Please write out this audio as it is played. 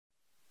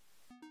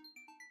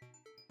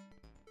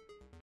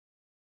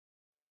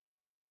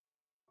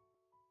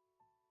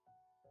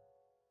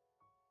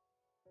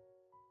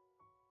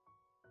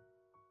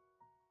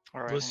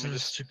All right,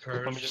 Listens to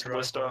cars. let me just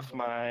list off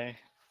my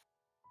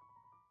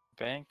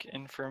bank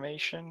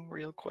information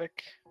real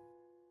quick.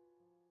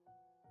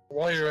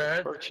 While you're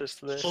at Purchase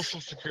this.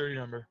 Social Security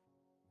number.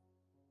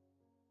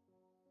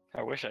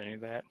 I wish I knew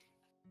that.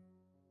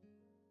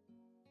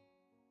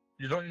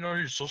 You don't know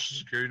your Social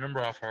Security number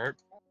off heart?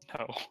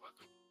 No.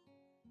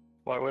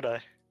 Why would I?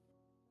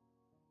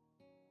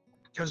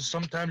 Because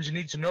sometimes you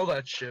need to know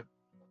that shit.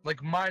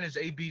 Like mine is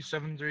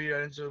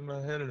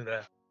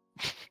AB73.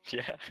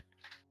 Yeah.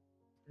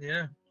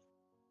 Yeah.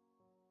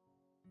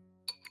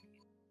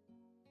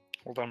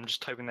 Hold on, I'm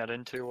just typing that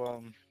into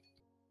AOL?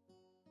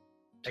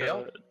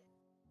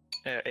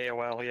 Yeah,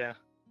 AOL, yeah.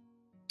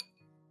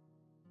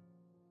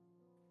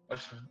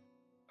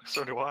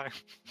 So do I.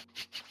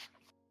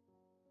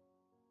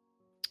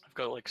 I've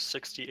got like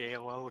 60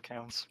 AOL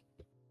accounts.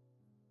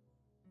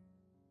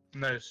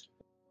 Nice.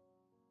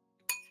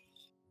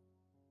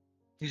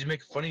 He's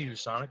making fun of you,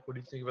 Sonic. What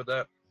do you think about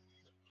that?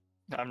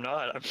 I'm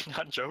not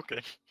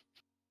joking.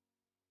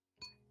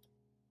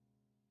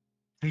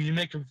 He's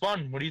making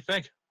fun. What do you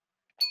think?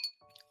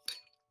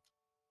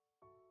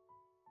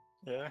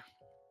 Yeah.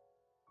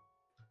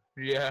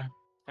 Yeah.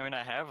 I mean,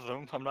 I have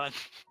them. I'm not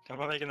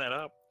making that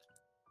up.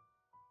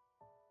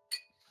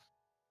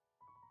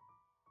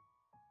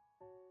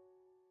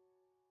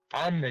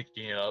 I'm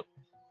making it up.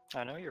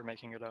 I know you're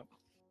making it up.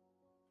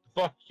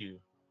 Fuck you.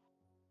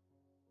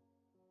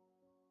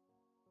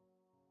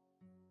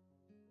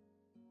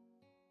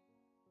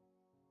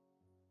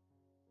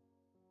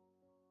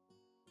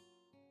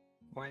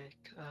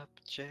 Wake up,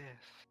 Jeff.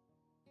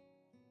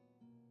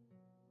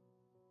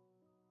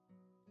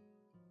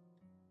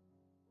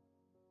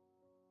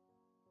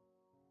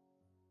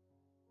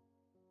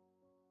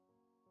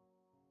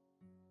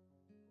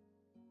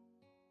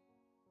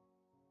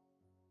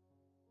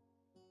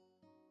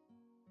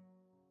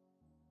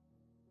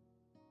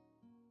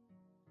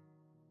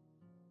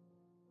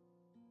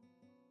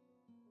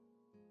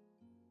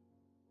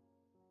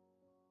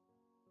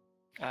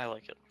 I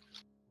like it.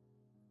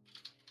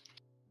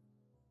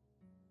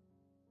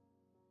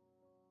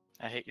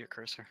 I hate your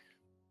cursor.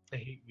 I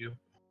hate you.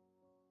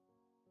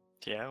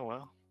 Yeah,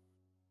 well.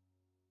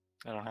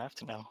 I don't have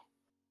to know.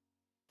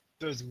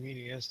 Doesn't mean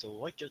he has to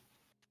like it.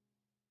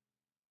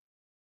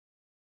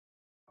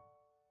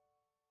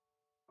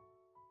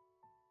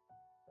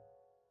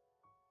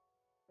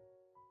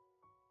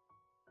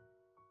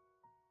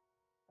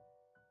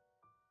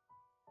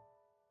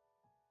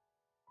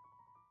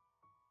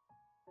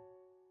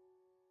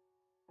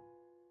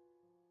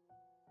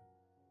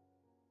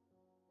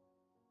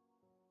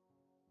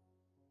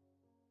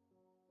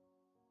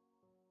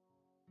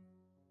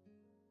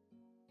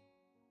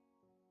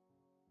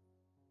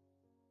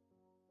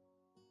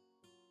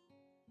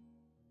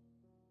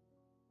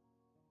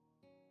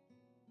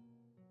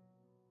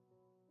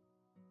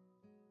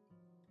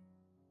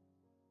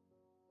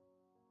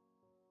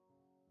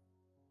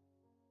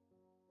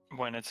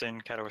 When it's in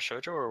Kadowa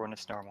Shoujo or when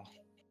it's normal?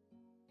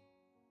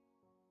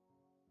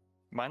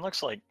 Mine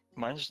looks like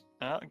mine's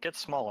it gets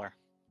smaller.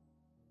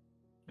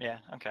 Yeah,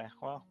 okay,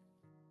 well.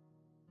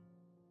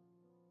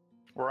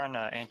 We're on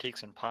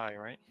Antiques and Pie,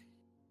 right?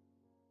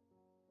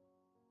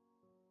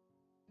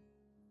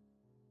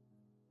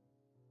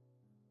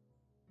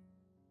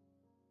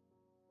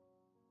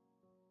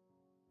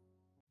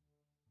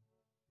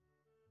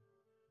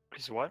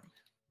 Is what?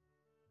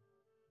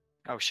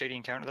 Oh, Shady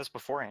Encounter? That's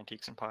before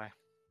Antiques and Pie.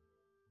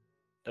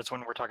 That's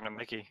when we're talking to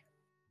Mickey.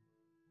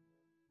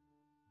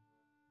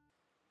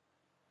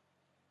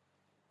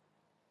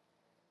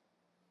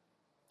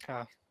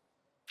 I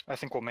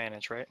think we'll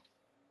manage, right?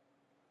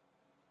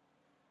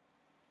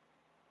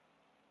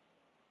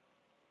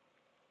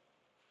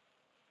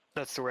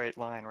 That's the right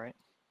line, right?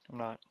 I'm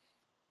not.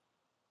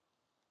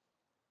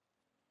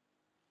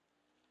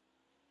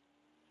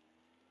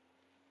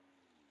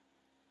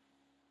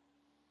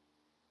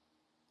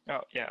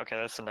 Oh, yeah, okay,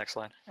 that's the next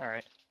line.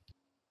 Alright.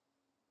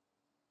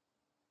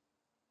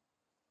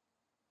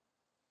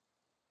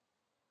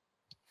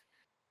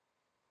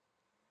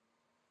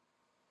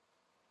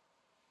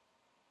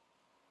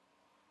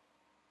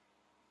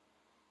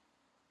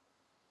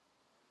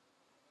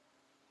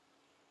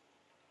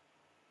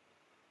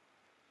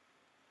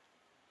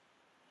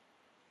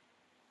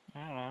 I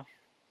don't know.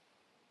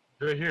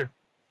 Right here.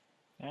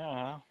 I don't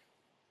know.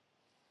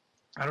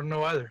 I don't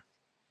know either.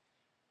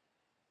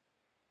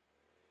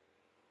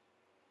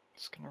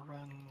 It's gonna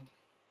run.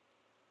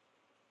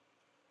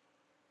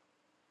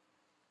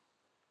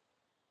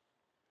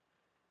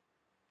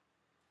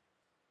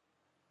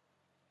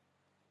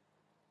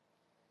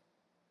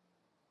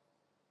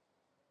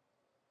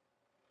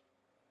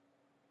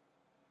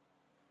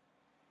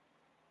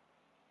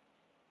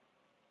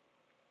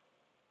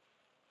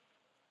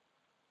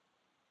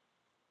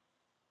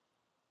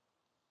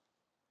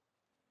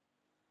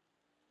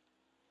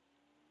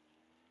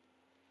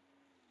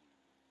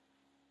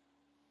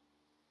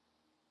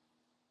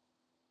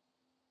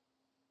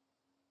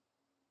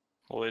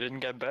 Well, it didn't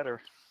get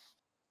better.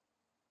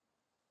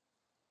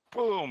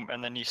 Boom!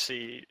 And then you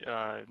see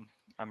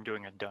I'm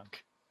doing a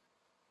dunk.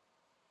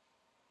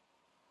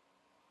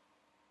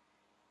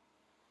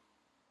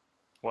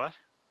 What?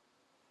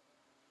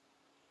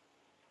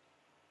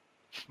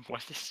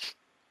 What is?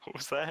 What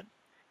was that?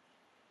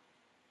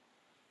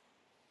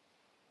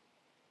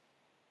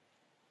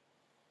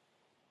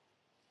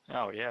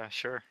 Oh yeah,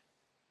 sure.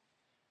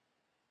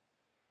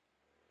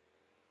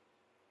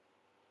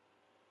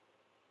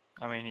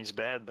 I mean, he's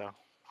bad though,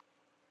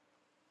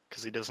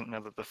 because he doesn't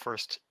know that the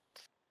first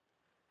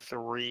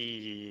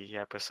 3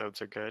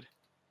 episodes are good.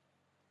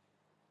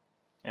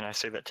 And I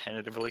say that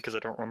tentatively because I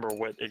don't remember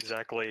when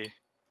exactly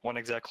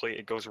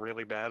it goes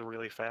really bad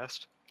really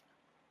fast.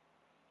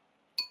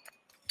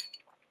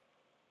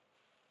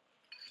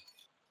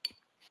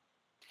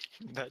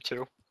 That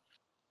too.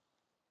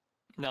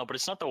 No, but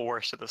it's not the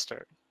worst at the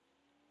start.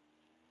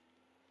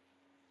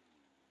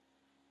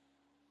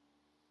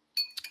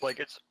 Like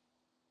it's,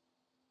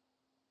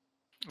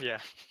 yeah.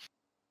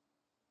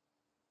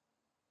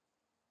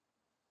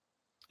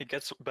 It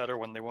gets better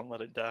when they won't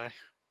let it die.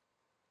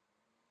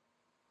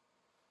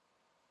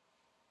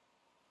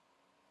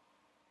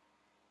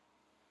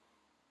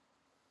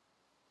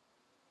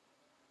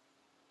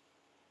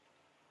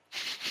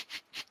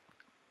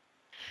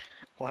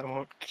 Why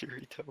won't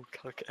Kirito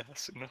cuck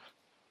Asuna?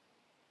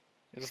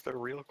 Is the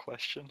real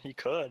question. He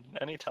could,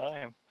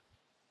 anytime.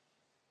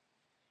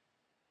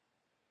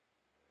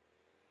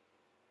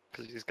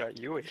 Because he's got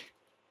Yui.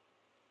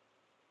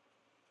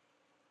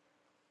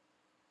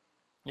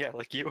 Yeah,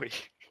 like Yui.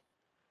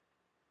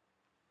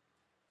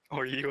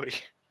 Or Yui.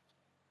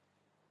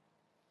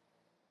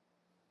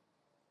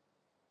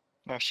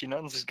 No,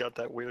 Shinan's got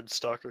that weird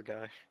stalker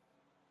guy.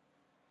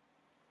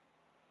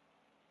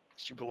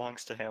 She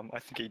belongs to him. I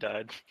think he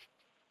died.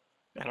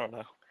 I don't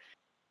know.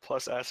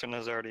 Plus,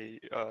 Asuna's already,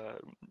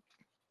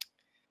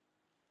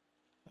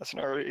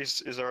 Asuna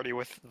is already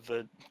with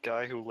the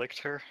guy who licked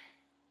her.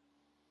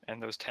 And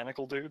those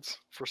tentacle dudes,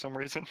 for some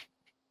reason.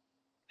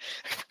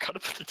 I forgot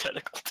about the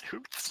tentacle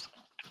dudes.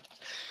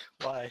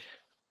 Why?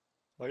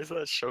 Why is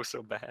that show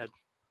so bad?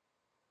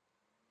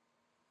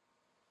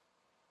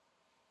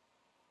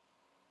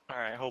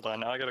 Alright, hold on.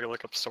 Now I gotta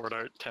look up Sword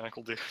Art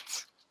Tentacle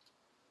Dudes.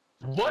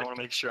 I What? want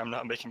to make sure I'm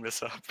not making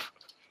this up.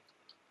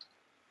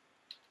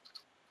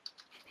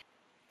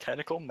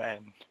 Tentacle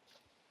Men.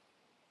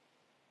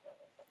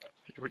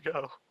 Here we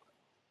go.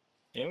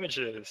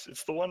 Images.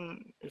 It's the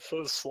one. It's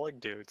those slug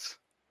dudes.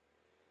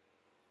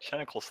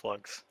 Tentacle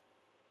slugs.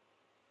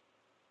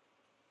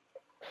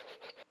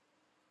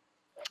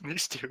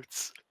 These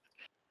dudes.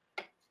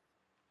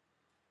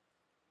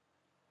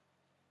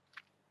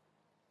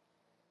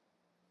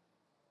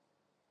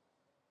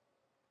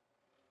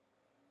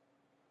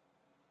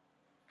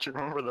 Do you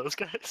remember those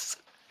guys?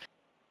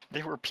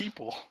 They were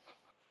people.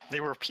 They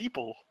were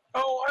people.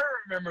 Oh, I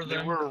remember They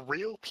them. were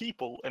real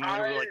people, and they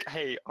were like,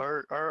 "Hey,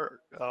 our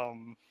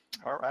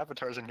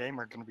avatars in game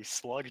are gonna be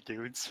slug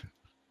dudes."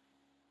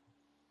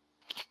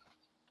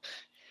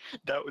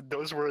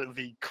 Those were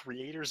the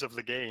creators of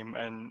the game,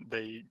 and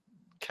they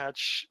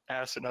catch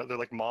ass and they're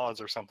like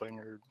mods or something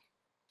or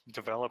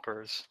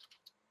developers.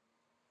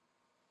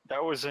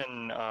 That was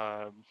in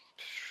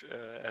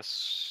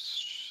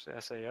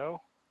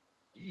SAO.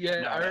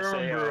 Yeah, No, I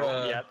remember.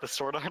 SAO. Yeah, the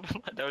Sword Art.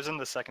 That was in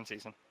the 2nd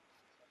season.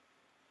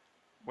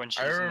 When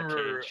she's in the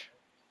cage.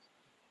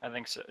 I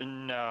think so.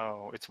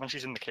 No, it's when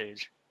she's in the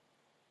cage.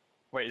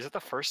 Wait, is it the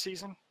 1st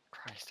season?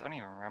 Christ, I don't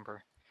even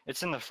remember.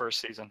 It's in the 1st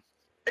season.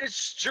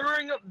 It's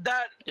during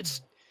that.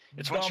 It's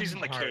when she's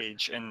in the part.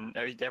 cage and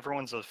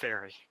everyone's a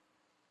fairy.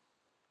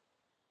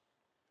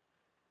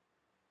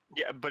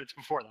 Yeah, but it's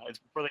before that. It's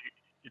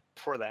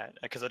before that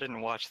because I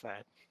didn't watch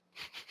that.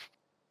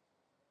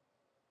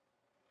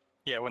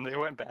 Yeah, when they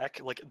went back,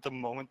 like the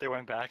moment they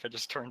went back, I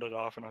just turned it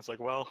off and I was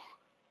like, well,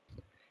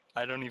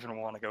 I don't even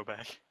want to go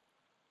back.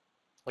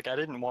 Like I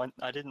didn't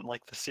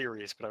like the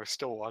series, but I was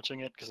still watching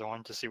it because I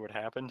wanted to see what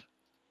happened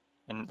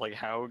and like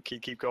how it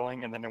could keep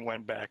going. And then it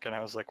went back, and I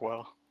was like,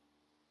 well,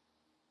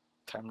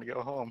 time to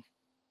go home.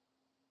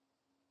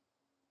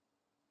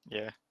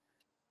 Yeah.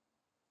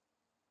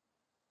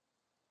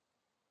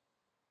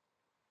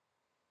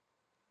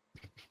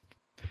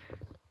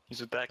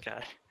 He's with that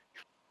guy.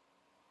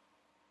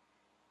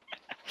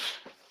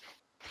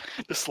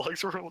 The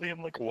slugs were only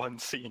in like one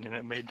scene, and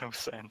it made no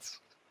sense.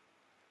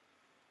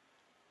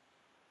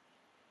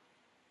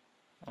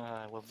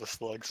 I love the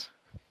slugs.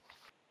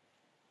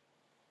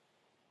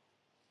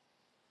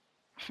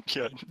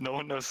 Yeah, no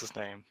one knows his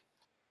name,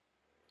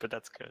 but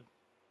that's good.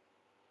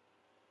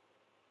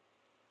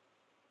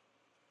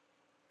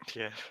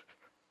 Yeah.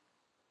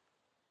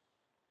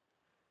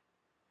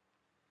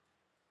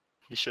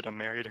 He should have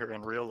married her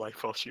in real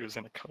life while she was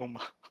in a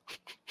coma.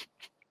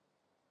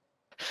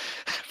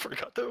 I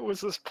forgot that it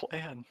was his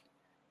plan.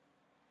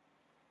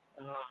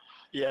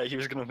 Yeah, he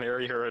was gonna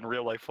marry her in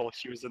real life while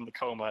she was in the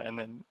coma, and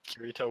then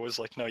Kirito was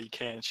like, no, you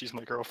can't, she's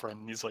my girlfriend.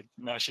 And he's like,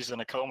 no, she's in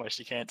a coma,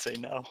 she can't say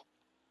no.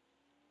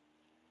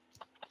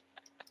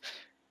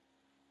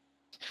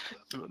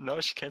 No,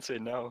 she can't say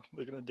no,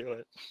 they're gonna do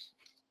it.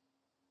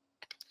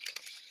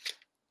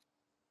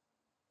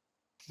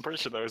 I'm pretty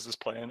sure that was his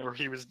plan, or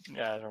he was,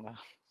 yeah, I don't know.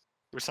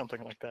 It was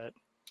something like that.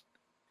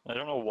 I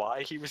don't know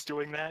why he was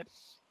doing that,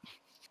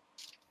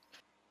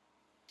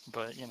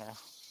 but you know,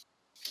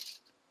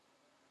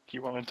 he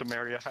wanted to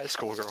marry a high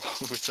school girl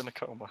who was in a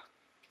coma.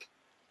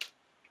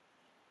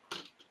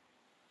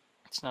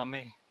 It's not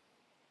me.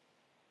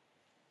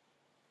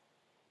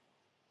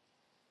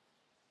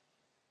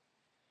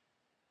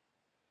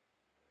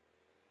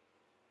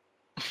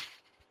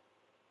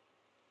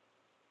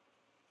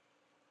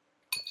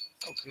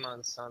 Oh, come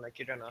on, Sonic,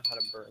 you don't know how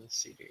to burn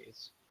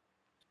CDs.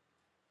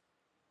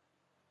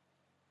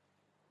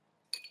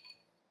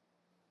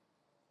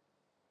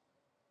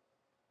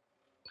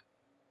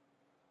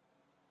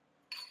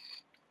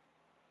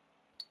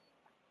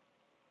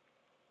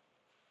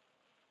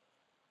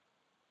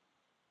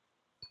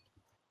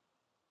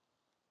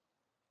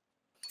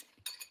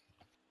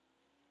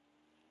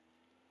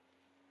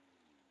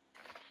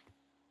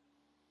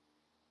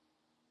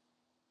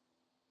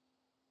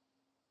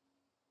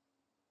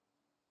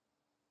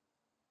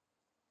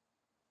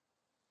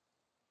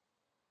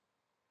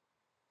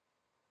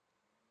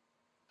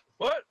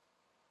 What?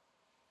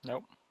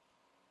 Nope.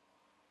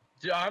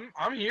 Dude, I'm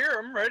here.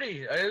 I'm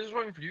ready. I was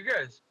waiting for you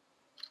guys.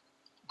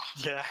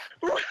 Yeah.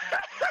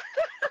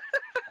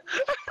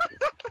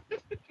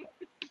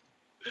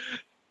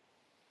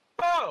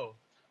 Oh,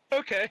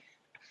 okay.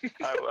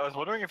 I was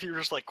wondering if you were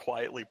just like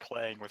quietly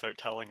playing without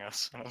telling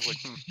us. And I was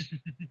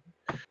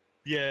like,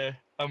 Yeah,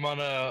 I'm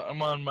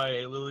on my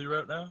Lily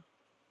route now.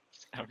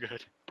 oh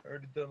good.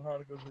 Already done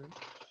Hanako's route.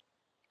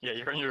 Yeah,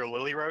 you're on your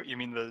Lily route? You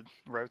mean the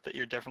route that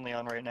you're definitely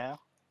on right now?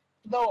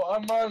 No,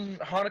 I'm on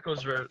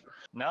Hanako's route.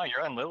 No,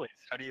 you're on Lily's.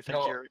 How do you think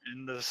No. you're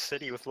in the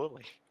city with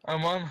Lily?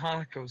 I'm on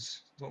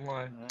Hanako's. Don't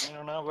lie. I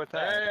don't know about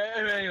that.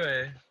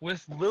 Anyway,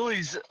 with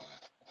Lily's.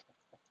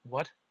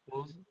 What?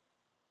 What was it?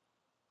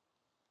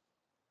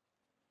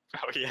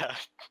 Oh yeah.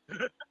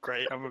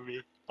 Great, I'm gonna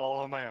be all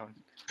on my own.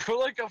 Put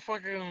like a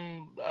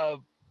fucking a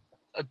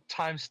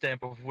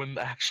timestamp of when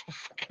the actual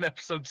fucking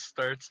episode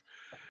starts.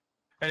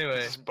 Anyway,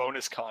 This is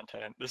bonus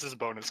content. This is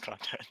bonus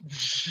content.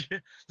 this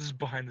is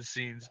behind the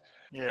scenes.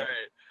 Yeah.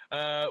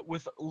 Alright.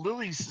 With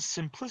Lily's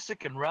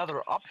simplistic and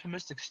rather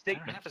optimistic I don't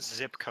statement. have a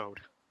zip code.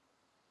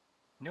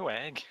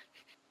 Newegg.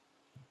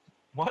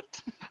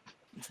 What?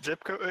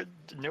 Zip code?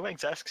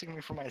 Newegg's asking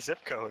me for my zip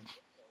code.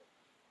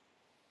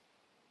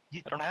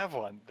 I don't have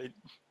one.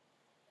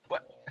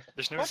 What?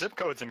 There's no What? zip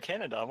codes in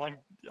Canada.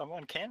 I'm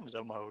on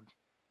Canada mode.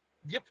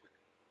 Yep.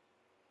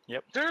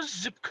 Yep. There's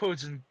zip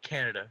codes in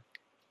Canada.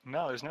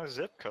 No, there's no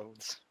zip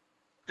codes.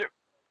 There-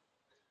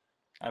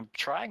 I'm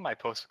trying my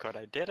postal code.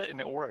 I did it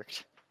and it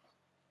worked.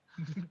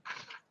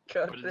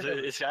 God But damn.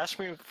 it's asked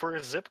me for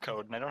a zip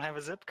code and I don't have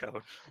a zip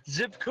code.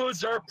 Zip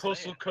codes are what I'm postal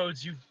saying.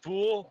 codes, you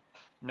fool.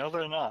 No,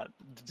 they're not.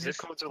 Zip Yes.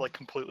 codes are like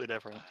completely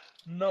different.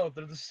 No,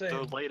 they're the They're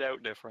same. laid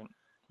out different.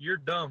 You're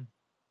dumb.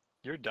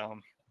 You're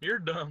dumb. You're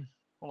dumb.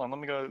 Hold on, let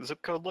me go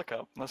zip code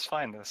lookup. Let's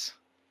find this.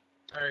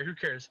 Alright, who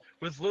cares?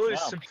 With Lily's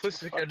No,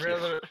 simplistic fuck and you.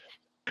 rather.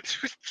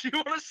 Do you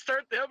want to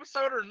start the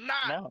episode or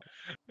not? No,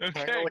 I'm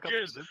Okay, gonna look up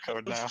good. the zip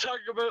code now. Let's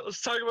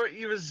talk about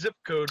Eva's zip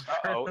code.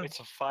 Oh, it's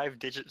a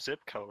 5-digit zip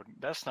code.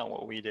 That's not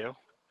what we do.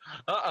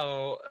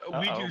 Uh-oh.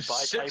 We Uh-oh, do by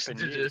 6 type and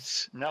use.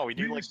 digits. No, we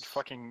do We like use-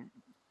 fucking.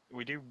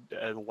 We do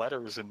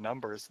letters and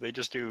numbers. They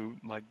just do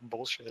like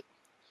bullshit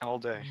all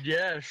day.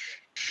 Yeah,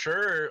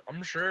 sure.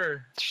 I'm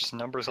sure. It's just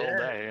numbers all Yeah.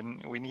 day,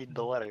 and we need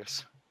the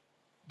letters.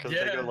 Because they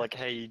Yeah. go like,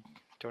 hey, you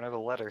don't have a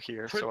letter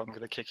here, Put- so I'm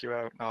gonna kick you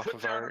out off Put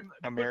of down our in the-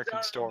 put American down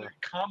in store.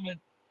 the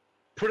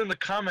put in the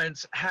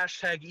comments,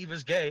 hashtag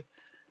Eva's gay.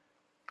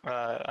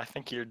 I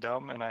think you're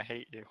dumb, and I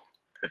hate you.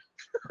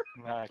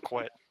 Nah, I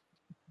quit.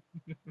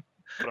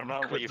 But I'm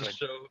not Quit leaving. the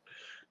show.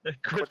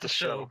 Quit the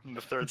show in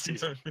the 3rd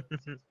season.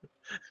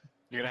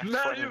 You're gonna have to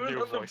Not find a even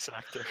new on the- voice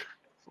actor.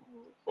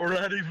 We're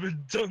not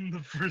even done the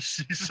 1st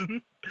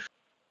season.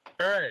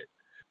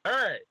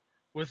 Alright.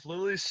 With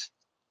Lily's,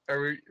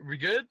 are we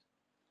good?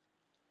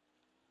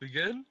 We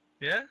good?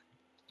 Yeah?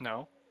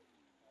 No.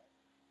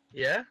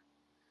 Yeah?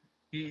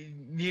 You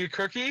need a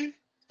cookie?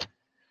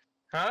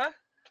 Huh?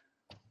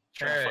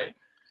 Trying to Alright.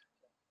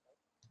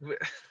 fight?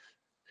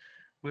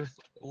 With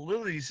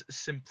Lily's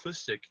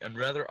simplistic and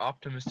rather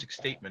optimistic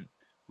statement,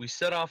 we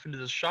set off into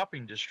the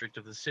shopping district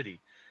of the city,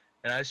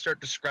 and I start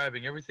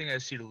describing everything I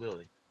see to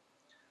Lily.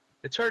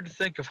 It's hard to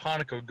think of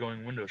Hanako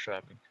going window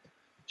shopping.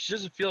 She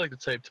doesn't feel like the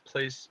type to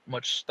place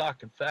much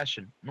stock in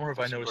fashion, nor have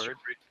I There's a noticed her.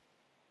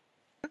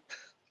 bird.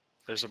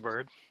 There's a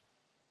bird.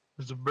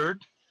 There's a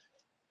bird?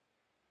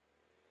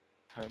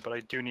 Alright, but I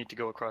do need to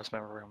go across my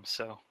room,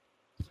 so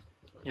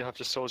you'll have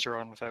to soldier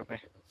on without me.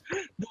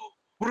 No!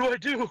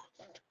 What do?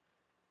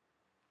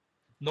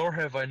 Nor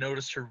have I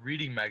noticed her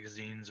reading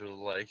magazines or the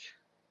like.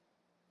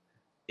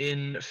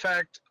 In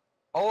fact,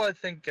 all I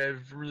think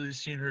I've really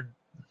seen her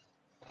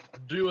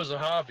do as a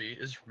hobby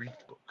is read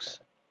books.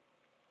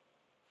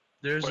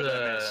 There's What I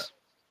a miss?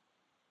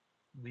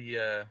 we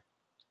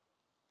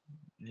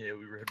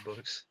read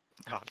books.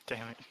 Oh,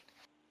 damn it.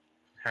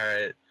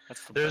 Alright.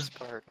 That's the There's- best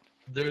part.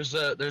 There's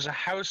a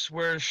house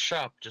where a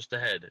shop just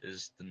ahead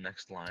is the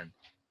next line.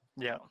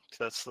 Yeah,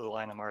 that's the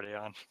line I'm already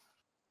on.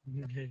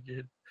 Okay,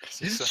 good.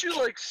 Didn't you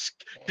like?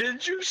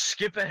 Didn't you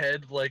skip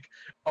ahead like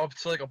up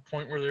to like a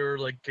point where they were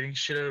like getting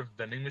shit out of a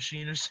vending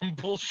machine or some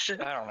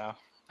bullshit? I don't know.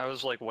 I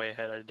was like way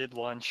ahead. I did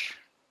lunch.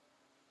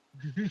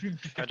 I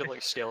had to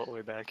like scale it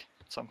way back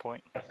at some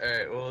point.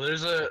 Alright, well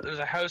there's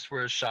a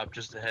houseware shop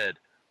just ahead.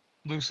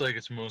 Looks like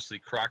it's mostly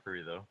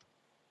crockery though.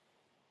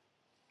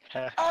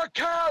 I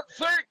can't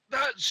think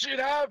that she'd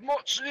have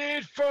much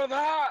need for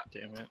that!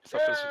 Damn it. I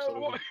thought this was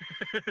over.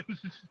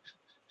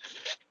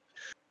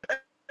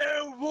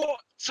 And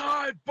what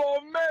type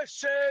of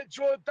message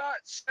would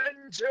that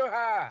send to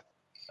her?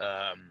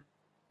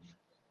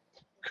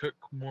 Cook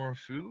more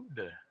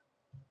food?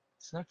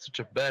 It's not such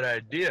a bad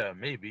idea,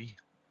 maybe.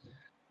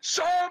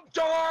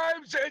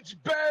 Sometimes it's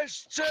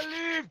best to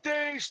leave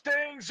these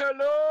things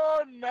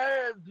alone.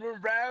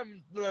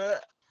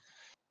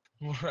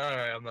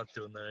 Alright, I'm not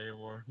doing that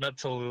anymore. Not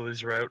till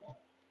Lily's route.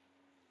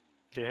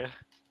 Yeah.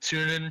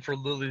 Tune in for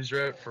Lily's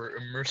route for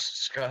immersive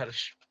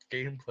Scottish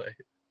gameplay.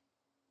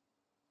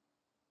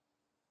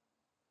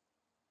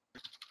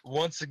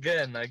 Once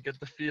again, I get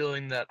the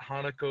feeling that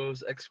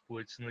Hanako's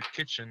exploits in the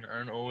kitchen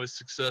aren't always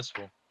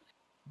successful.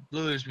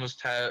 Lily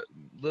must have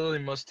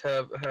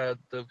had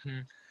the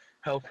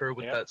help her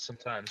with that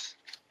sometimes.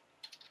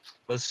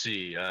 Let's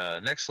see.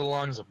 Next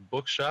along is a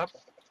bookshop.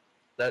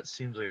 That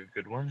seems like a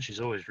good one. She's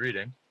always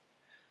reading.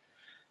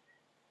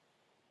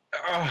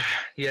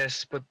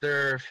 Yes, but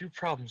there are a few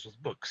problems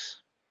with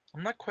books.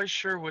 I'm not quite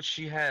sure what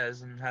she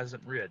has and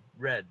hasn't read.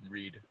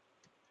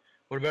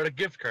 What about a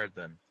gift card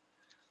then?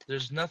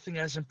 There's nothing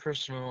as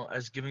impersonal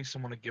as giving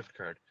someone a gift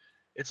card.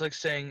 It's like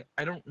saying,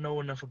 I don't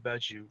know enough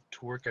about you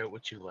to work out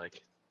what you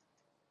like.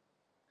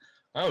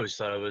 I always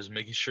thought I was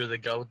making sure they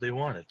got what they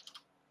wanted.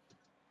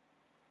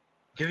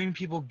 Giving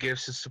people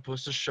gifts is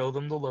supposed to show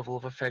them the level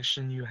of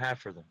affection you have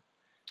for them.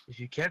 If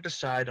you can't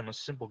decide on a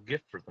simple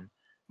gift for them,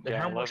 then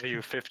Yeah, how I much love you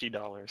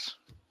 $50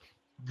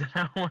 then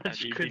how at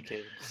much EB could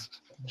Games.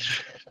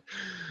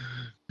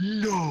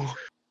 No.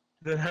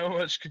 Then how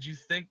much could you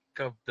think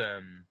of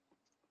them?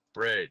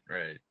 Right.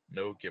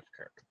 No gift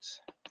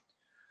cards.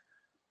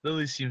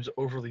 Lily seems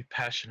overly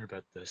passionate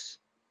about this,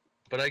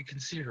 but I can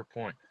see her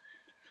point.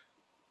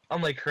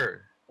 Unlike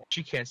her,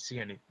 she can't see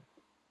anything.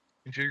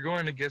 If you're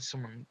going to get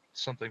someone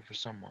something for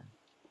someone,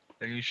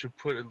 then you should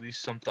put at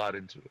least some thought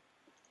into it.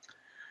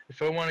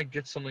 If I want to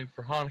get something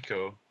for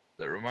Hanako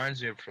that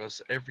reminds her of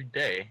us every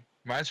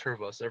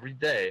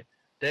day,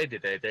 day to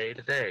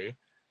day,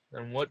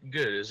 then what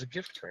good is a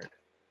gift card?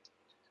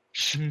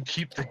 She can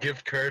keep the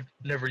gift card,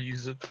 never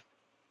use it.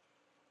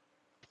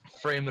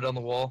 Frame it on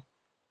the wall.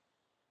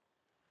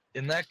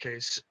 In that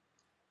case,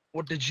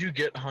 what did you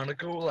get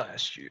Hanako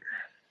last year?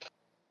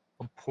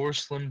 A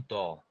porcelain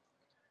doll.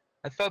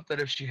 I thought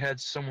that if she had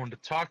someone to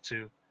talk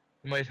to,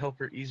 it might help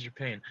her ease her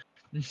pain.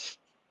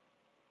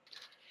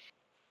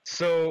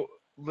 So,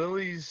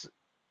 Lily's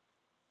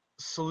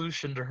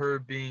solution to her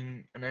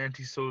being an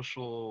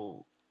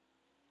antisocial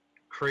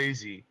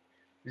crazy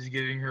is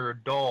giving her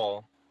a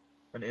doll,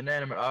 an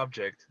inanimate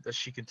object that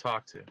she can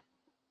talk to.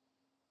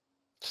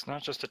 It's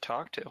not just to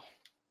talk to.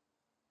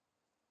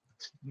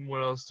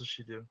 What else does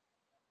she do?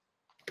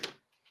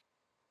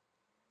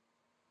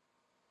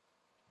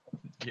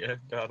 Yeah,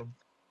 got him.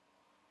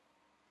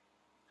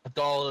 A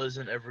doll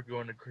isn't ever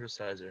going to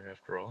criticize her,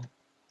 after all.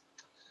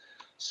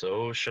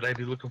 So, should I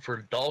be looking for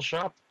a doll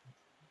shop?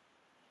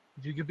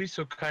 If you could be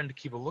so kind to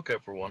keep a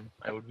lookout for one,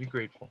 I would be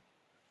grateful.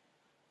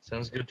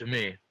 Sounds good to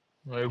me.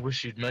 I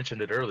wish you'd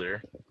mentioned it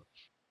earlier.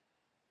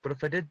 But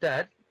if I did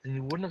that, then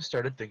you wouldn't have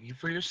started thinking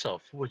for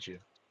yourself, would you?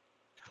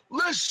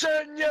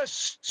 Listen, you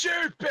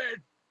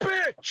stupid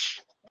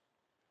bitch!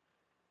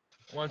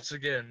 Once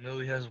again,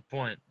 Lily has a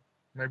point.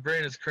 My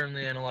brain is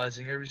currently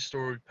analyzing every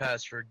store we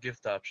pass for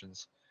gift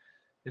options.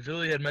 If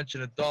Lily had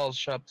mentioned a doll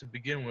shop to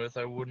begin with,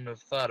 I wouldn't have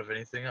thought of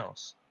anything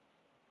else.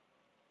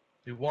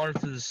 We wandered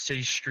through the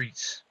city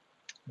streets,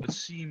 but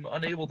seem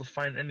unable to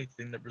find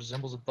anything that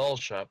resembles a doll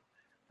shop,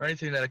 or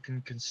anything that I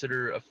can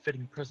consider a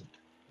fitting present.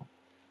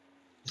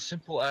 The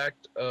simple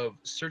act of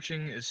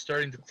searching is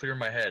starting to clear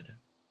my head.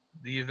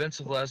 The events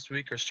of last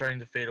week are starting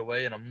to fade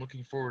away, and I'm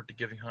looking forward to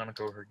giving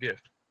Hanako her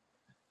gift.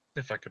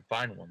 If I could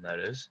find one, that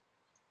is.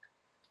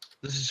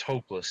 This is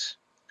hopeless.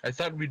 I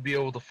thought we'd be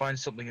able to find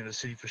something in the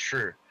city for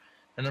sure,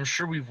 and I'm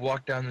sure we've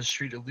walked down the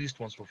street at least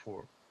once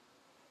before.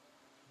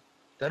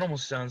 That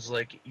almost sounds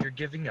like you're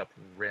giving up,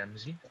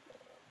 Ramsey.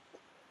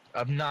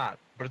 I'm not,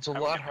 but it's a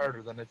lot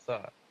harder than I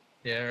thought.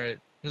 Yeah, right.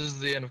 This is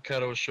the end of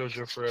Kato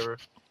Shoujo Forever.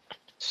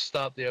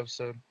 Stop the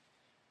episode.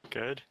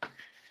 Good.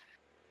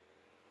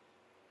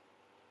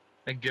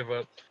 And give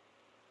up.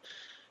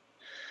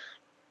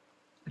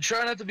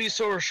 Try not to be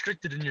so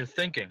restricted in your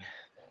thinking.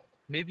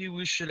 Maybe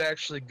we should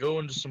actually go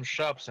into some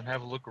shops and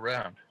have a look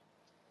around.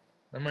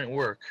 That might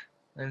work.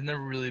 I've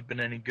never really been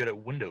any good at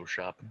window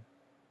shopping.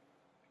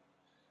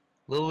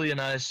 Lily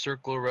and I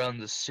circle around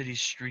the city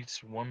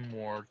streets one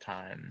more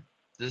time.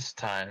 This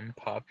time,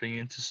 popping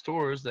into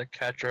stores that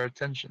catch our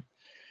attention.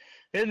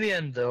 In the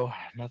end, though,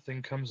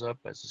 nothing comes up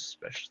as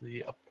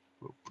especially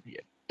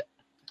appropriate.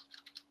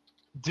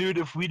 Dude,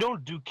 if we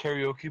don't do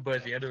karaoke by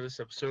the end of this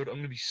episode, I'm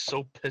gonna be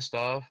so pissed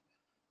off.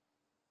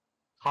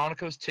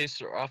 Hanako's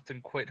tastes are often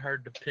quite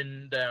hard to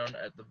pin down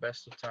at the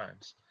best of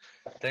times.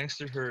 Thanks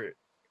to her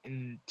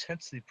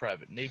intensely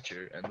private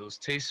nature, and those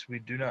tastes we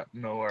do not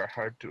know are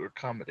hard to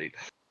accommodate.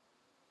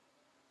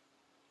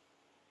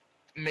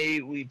 May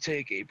we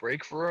take a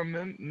break for a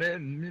minute?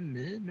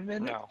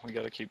 No, we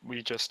gotta keep.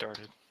 We just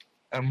started.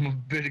 I'm a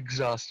bit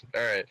exhausted.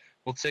 Alright,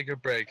 we'll take a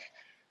break.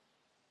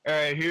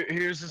 Alright,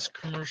 here's this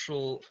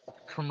commercial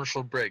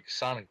break.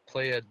 Sonic,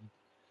 play a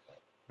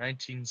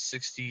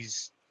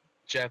 1960s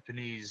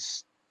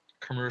Japanese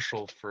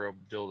commercial for a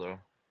dildo.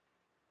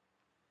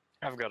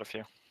 I've got a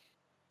few.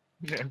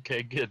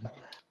 Okay, good.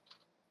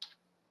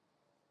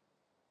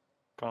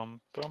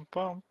 Bum bum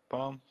bum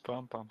bum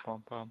bum bum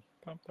bum bum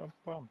bum bum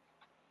bum.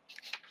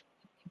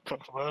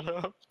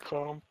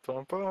 Bum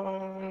bum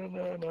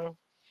bum no.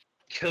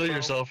 Kill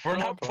yourself. We're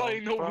not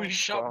playing no Wii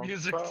Shop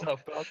music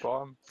stuff.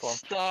 Stop.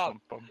 Stop.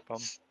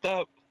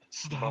 Stop.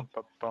 Stop.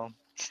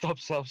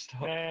 Stop.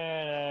 Stop.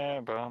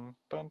 Bum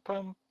bum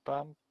bum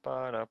bum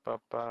ba da ba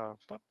ba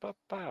ba ba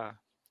ba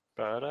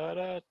ba da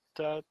da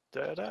da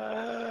da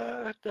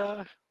da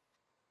da.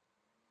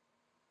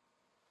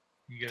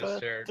 You gotta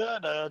stare.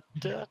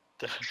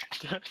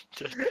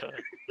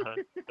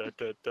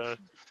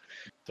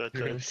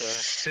 You're a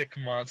sick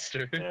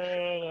monster.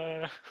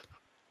 You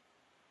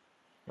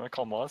wanna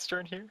call Monster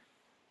in here?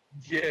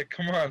 Yeah,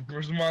 come on.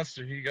 Where's the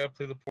monster? You gotta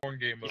play the porn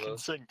game You with can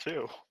us. sing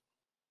too.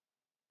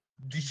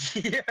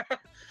 Yeah.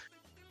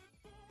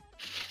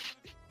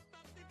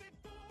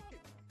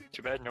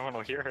 Too bad no one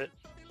will hear it.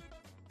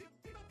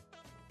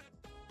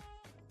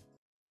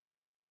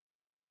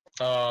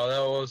 Oh,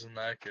 that wasn't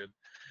that good.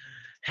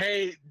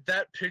 Hey,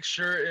 that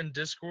picture in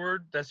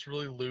Discord, that's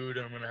really lewd,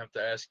 and I'm gonna have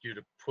to ask you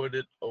to put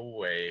it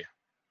away.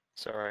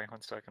 Sorry,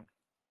 1 second.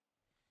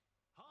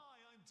 Hi,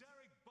 I'm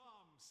Derek Bum.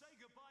 Say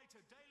goodbye to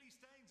daily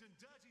stains and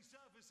dirty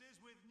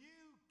surfaces with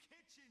new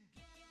kitchen.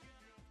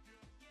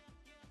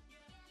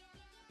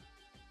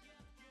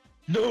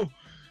 No!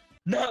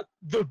 Not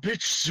the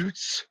bitch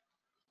suits!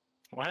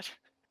 What?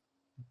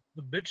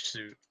 The bitch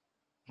suit.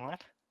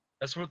 What?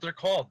 That's what they're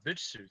called, bitch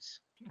suits.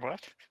 What?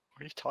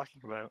 What are you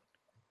talking about?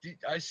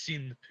 I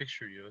seen the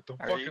picture of you. Don't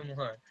Are fucking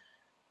lie.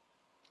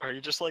 Are you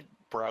just like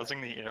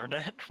browsing the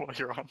internet while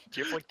you're on? Do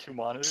you have like 2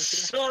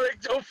 monitors here? Sonic,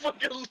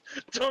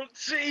 don't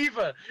see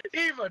Eva!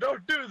 Eva,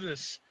 don't do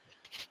this!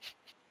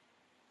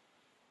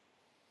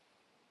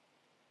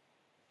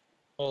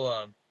 Hold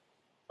on.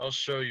 I'll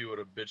show you what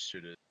a bitch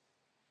suit is.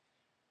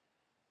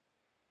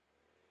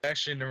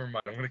 Actually, never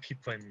mind. I'm gonna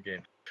keep playing the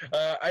game.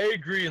 I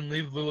agree and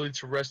leave Lily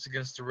to rest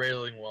against the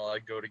railing while I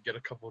go to get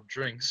a couple of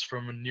drinks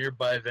from a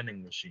nearby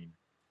vending machine.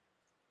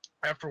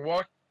 After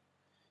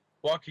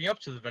walking up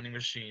to the vending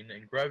machine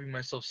and grabbing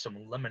myself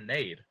some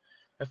lemonade,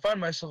 I find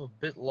myself a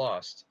bit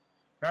lost.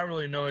 Not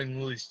really knowing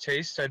Lily's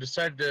taste, I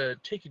decide to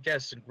take a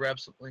guess and grab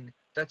something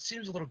that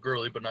seems a little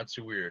girly but not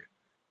too weird.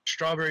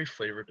 Strawberry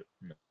flavored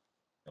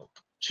milk.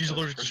 She's That's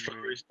allergic to pretty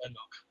strawberries and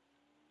milk.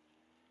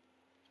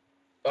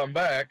 I'm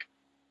back.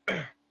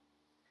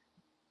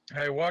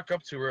 I walk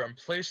up to her and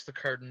place the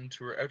carton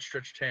into her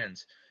outstretched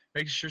hands,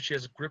 making sure she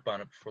has a grip on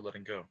it before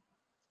letting go.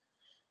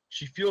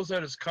 She feels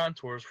out its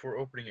contours before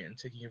opening it and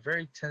taking a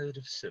very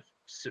tentative sip.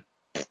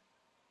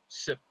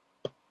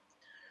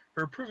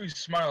 Her approving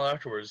smile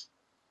afterwards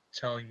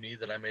telling me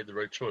that I made the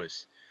right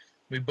choice.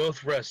 We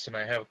both rest and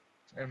I have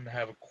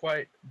a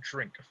quiet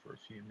drink for a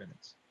few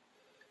minutes.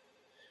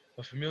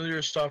 A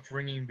familiar soft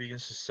ringing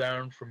begins to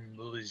sound from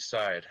Lily's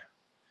side.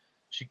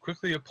 She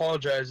quickly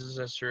apologizes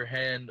as her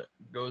hand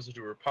goes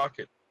into her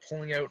pocket,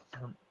 pulling out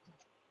her...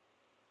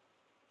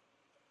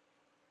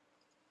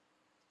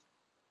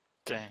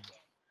 Dang.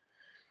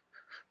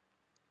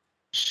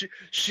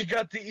 She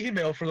got the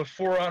email for the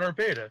For Honor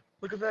beta.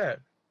 Look at that.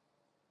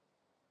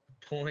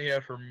 Pulling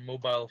out her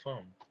mobile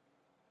phone.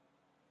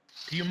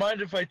 Do you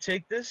mind if I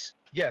take this?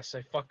 Yes,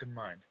 I fucking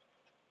mind.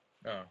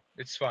 No,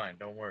 it's fine,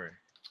 don't worry.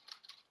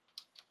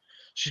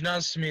 She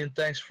nods to me and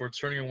thanks for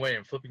turning away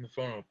and flipping the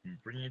phone open,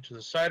 bringing it to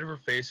the side of her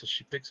face as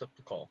she picks up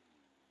the call.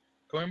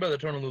 Going by the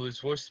tone of Lily's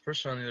voice, the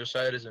person on the other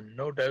side is in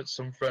no doubt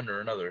some friend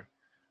or another.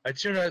 I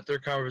tune out their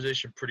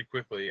conversation pretty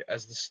quickly,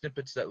 as the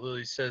snippets that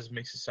Lily says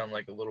makes it sound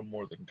like a little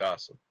more than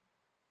gossip.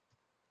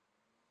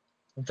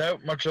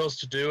 Without much else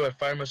to do, I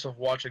find myself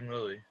watching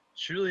Lily.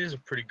 She really is a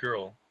pretty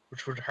girl,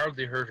 which would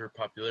hardly hurt her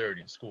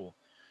popularity in school.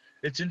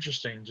 It's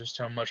interesting just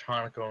how much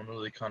Hanako and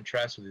Lily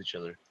contrast with each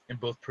other, in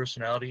both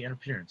personality and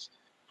appearance.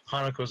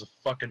 Hanako's a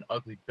fucking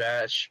ugly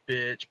bitch.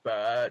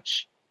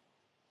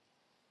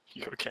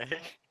 You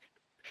okay?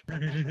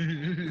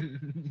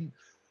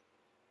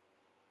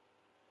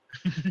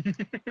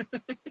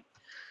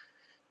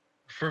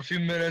 For a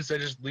few minutes, I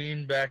just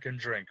lean back and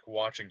drink,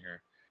 watching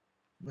her.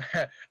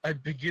 I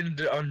begin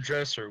to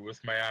undress her with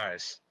my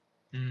eyes.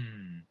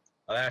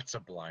 That's a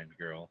blind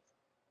girl.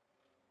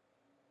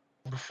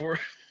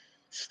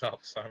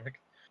 Stop,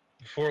 Sonic.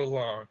 Before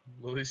long,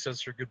 Lily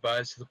says her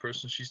goodbyes to the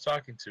person she's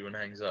talking to and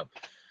hangs up,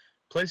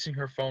 placing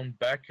her phone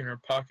back in her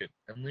pocket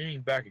and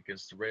leaning back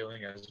against the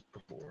railing as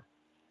before.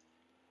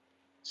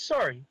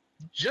 Sorry,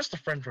 just a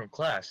friend from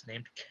class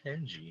named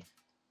Kenji.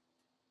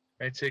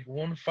 I take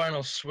one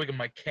final swig of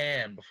my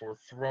can before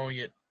throwing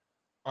it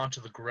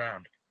onto the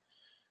ground.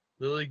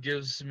 Lily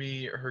gives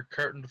me her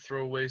carton to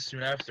throw away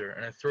soon after,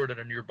 and I throw it at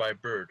a nearby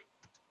bird.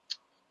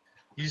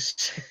 You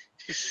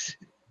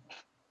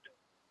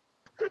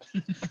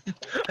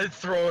I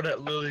throw it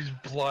at Lily's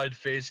blind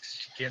face because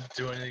she can't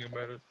do anything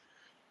about it.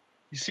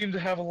 You seem to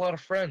have a lot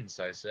of friends,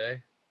 I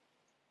say.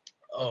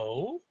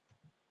 Oh?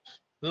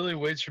 Lily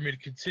waits for me to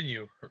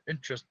continue, her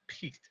interest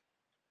piqued.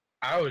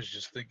 I was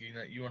just thinking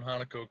that you and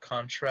Hanako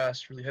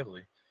contrast really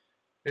heavily.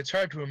 It's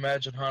hard to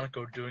imagine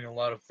Hanako doing a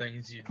lot of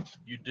things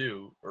you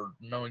do, or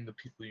knowing the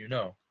people you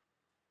know.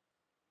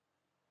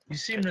 You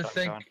seem to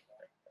think... on.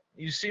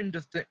 You seem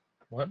to think...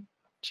 What?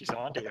 She's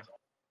on to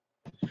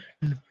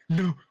you.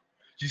 No.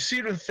 You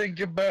seem to think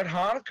about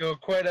Hanako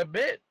quite a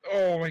bit.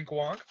 Oh, wink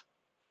wonk.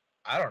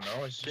 I don't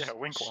know. It's just, Yeah,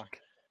 wink wonk.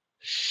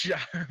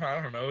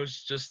 I don't know.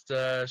 It's just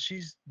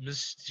she's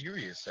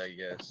mysterious, I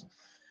guess.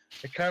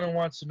 I kind of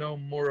want to know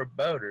more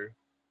about her,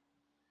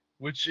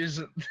 which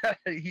isn't that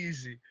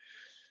easy.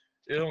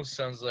 It almost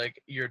sounds like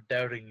you're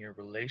doubting your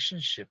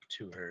relationship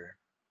to her.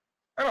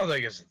 I don't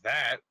think it's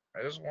that.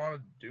 I just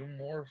want to do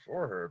more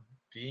for her,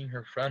 being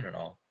her friend and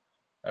all.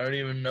 I don't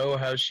even know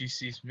how she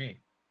sees me.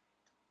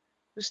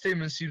 This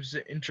statement seems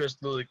to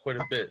interest Lily quite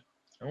a bit.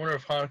 I wonder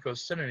if Hanako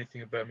said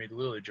anything about me to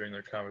Lily during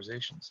their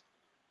conversations.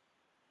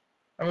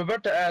 I'm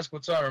about to ask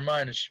what's on her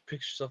mind as she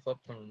picks herself up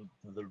from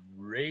the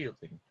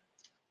railing.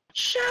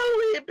 Shall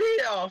we be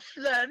off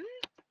then?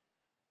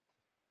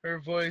 Her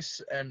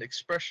voice and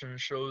expression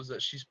shows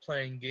that she's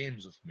playing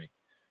games with me.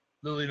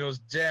 Lily knows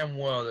damn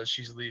well that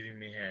she's leaving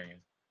me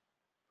hanging.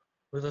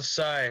 With a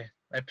sigh,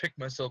 I pick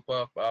myself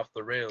up off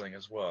the railing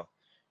as well,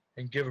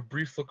 and give a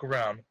brief look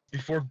around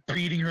before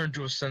beating her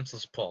into a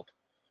senseless pulp.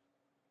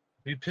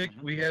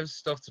 We have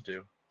stuff to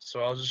do,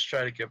 so I'll just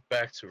try to get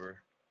back to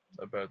her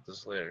about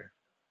this later.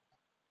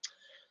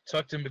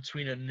 Tucked in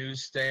between a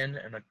newsstand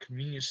and a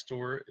convenience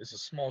store is a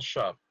small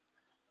shop.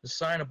 The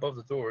sign above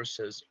the door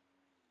says,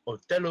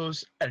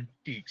 Otello's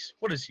Antiques.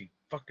 What is he?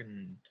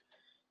 Fucking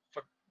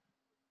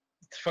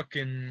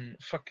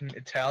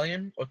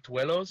Italian?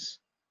 Otello's?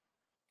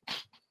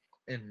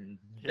 In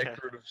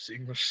decorative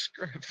English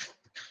script.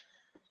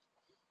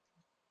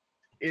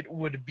 It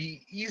would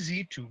be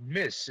easy to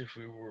miss if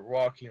we were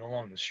walking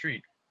along the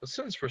street, but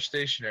since we're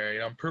stationary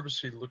and I'm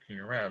purposely looking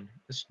around,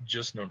 it's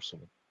just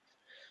noticeable.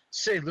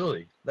 Say,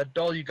 Lily, that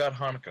doll you got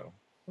Hanako,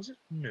 was it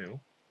new?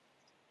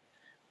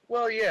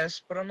 Well,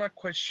 yes, but I'm not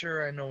quite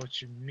sure I know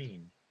what you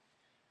mean.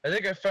 I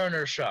think I found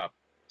her shop.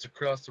 It's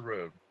across the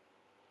road.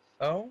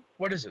 Oh?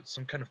 What is it?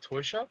 Some kind of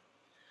toy shop?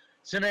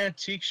 It's an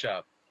antique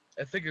shop.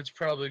 I think it's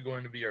probably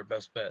going to be our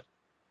best bet.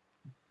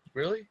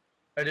 Really?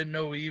 I didn't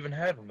know we even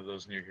had one of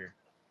those near here.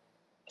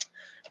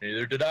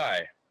 Neither did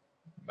I.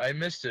 I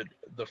missed it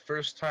the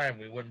first time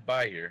we went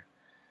by here.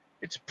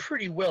 It's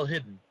pretty well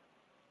hidden.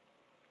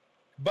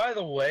 By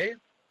the way,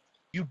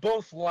 you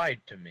both lied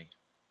to me.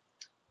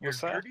 You're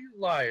What's that? dirty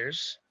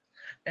liars,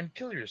 and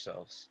kill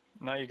yourselves.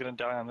 Now you're gonna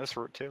die on this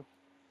route too.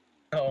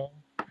 No,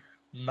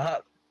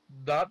 not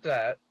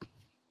that.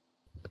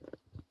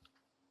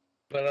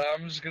 But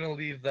I'm just gonna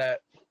leave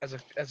that as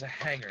a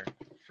hanger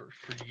for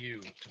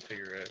you to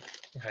figure out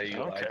how you I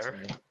don't lied care. to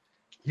me.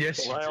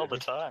 Yes, you Lie all do.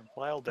 the time.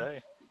 Lie all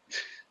day.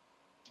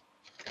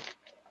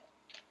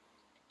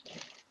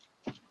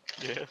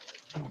 Yeah.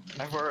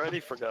 I've already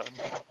forgotten.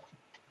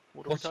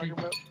 What are What's we talking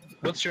about?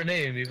 What's your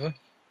name, Eva?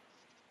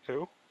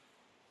 Who?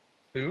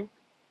 Who?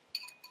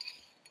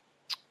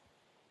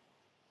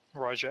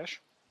 Rajesh?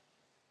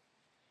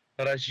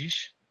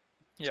 Rajesh?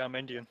 Yeah, I'm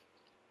Indian.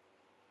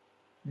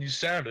 You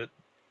sound it.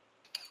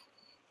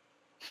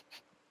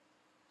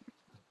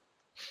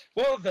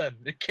 Well then,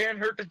 it can't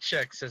hurt to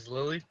check, says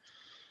Lily.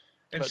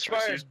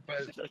 Inspired by...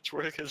 That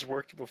trick has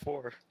worked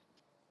before.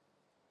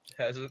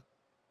 Has it?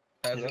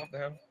 Has Yeah. it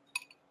now?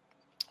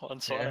 On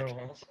Sonic, Yeah,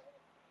 well,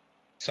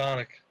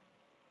 Sonic.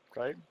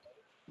 right?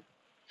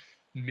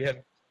 Yeah.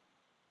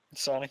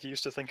 Sonic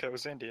used to think I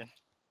was Indian.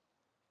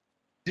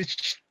 Did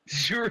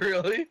you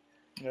really?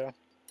 Yeah.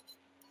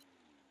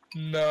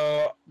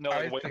 No, No,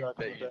 I way think back in that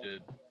the you day.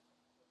 did.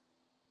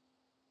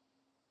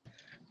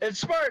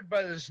 Inspired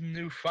by this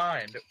new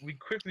find, we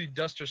quickly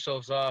dust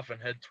ourselves off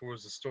and head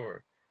towards the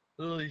store.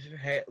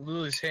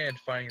 Lily's hand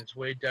finding its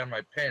way down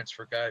my pants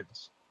for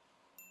guidance.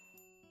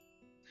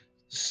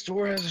 The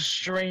store has a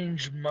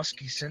strange,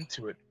 musky scent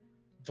to it.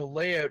 The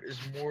layout is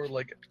more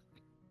like...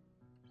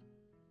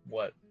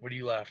 What? What are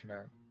you laughing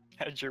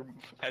at?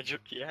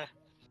 Yeah.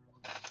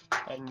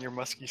 And your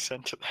musky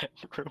scent to that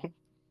room.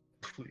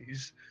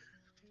 Please.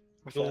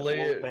 With The that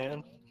layout- old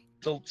man.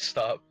 Don't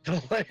stop. The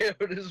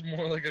layout is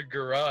more like a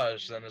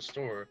garage than a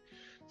store.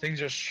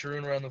 Things are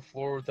strewn around the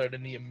floor without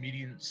any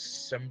immediate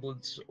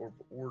semblance of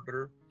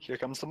order. Here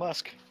comes the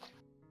musk.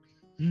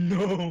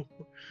 No!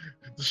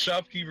 The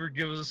shopkeeper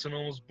gives us an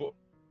almost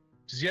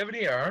Does he have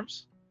any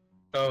arms?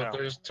 Oh, No.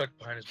 they're just tucked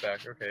behind his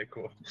back. Okay,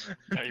 cool.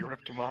 Now you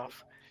ripped him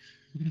off.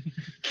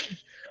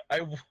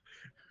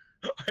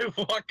 I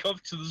walk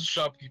up to the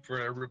shopkeeper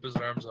and I rip his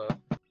arms off.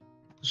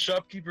 The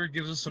shopkeeper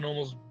gives us an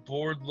almost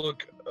bored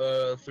look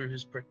through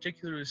his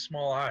particularly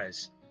small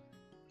eyes.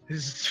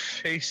 His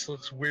face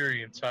looks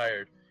weary and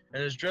tired,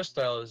 and his dress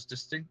style is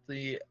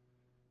distinctly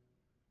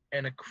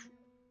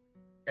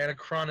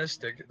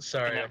anachronistic.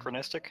 Sorry,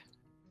 Anachronistic?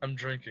 I'm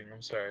drinking.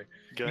 I'm sorry.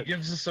 He Good.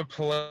 gives us a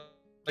polite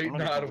I'm not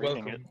nod even of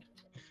reading welcome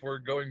before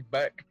going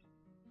back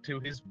to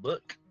his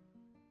book.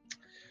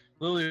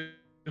 Lily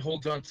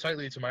holds on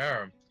tightly to my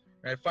arm,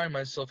 and I find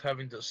myself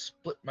having to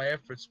split my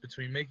efforts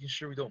between making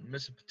sure we don't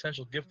miss a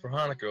potential gift for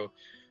Hanako,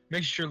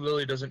 making sure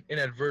Lily doesn't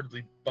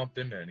inadvertently bump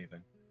into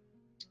anything.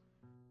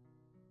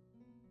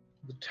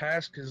 The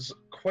task is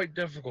quite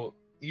difficult,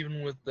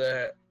 even with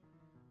that.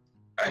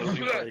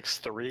 Lily breaks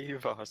 3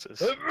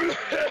 vases.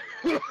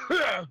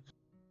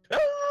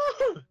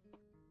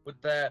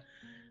 With that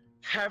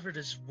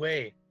hazardous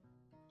way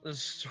the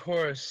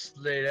store is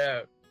laid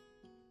out,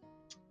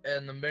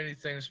 and the many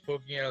things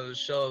poking out of the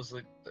shelves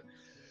like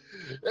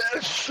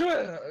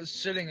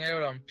sitting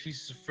out on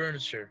pieces of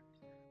furniture.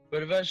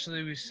 But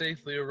eventually we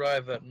safely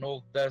arrive at an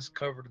old desk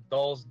covered in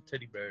dolls and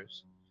teddy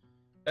bears.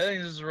 I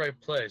think this is the right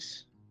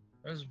place.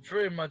 There's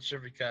pretty much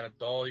every kind of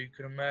doll you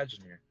can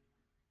imagine here.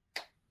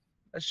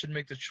 That should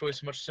make the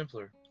choice much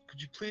simpler.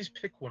 Could you please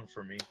pick one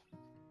for me,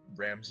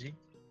 Ramsey?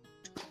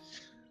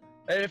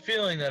 I had a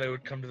feeling that it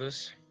would come to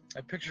this.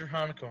 I pictured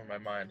Hanako in my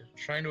mind,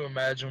 trying to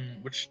imagine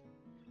which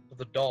of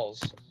the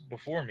dolls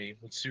before me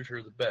would suit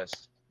her the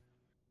best.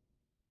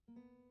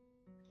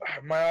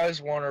 My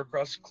eyes wander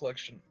across the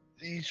collection.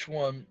 Each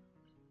one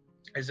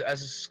is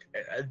as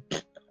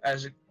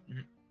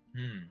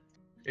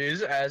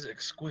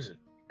exquisite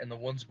as the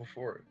ones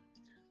before it.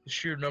 The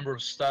sheer number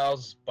of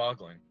styles is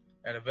boggling,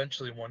 and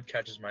eventually one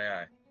catches my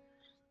eye.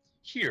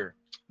 Here,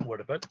 what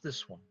about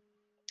this one?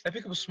 I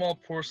pick up a small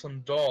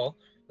porcelain doll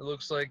that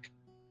looks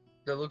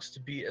to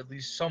be at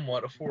least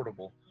somewhat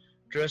affordable,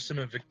 dressed in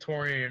a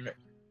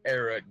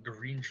Victorian-era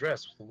green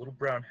dress with a little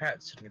brown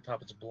hat sitting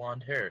atop its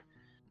blonde hair.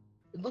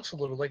 It looks a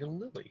little like a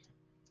lily.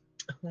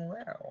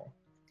 Wow.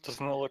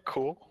 Doesn't it look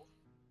cool?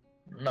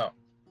 No.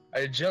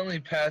 I gently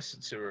pass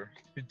it to her,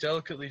 who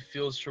delicately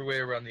feels her way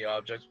around the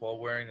object while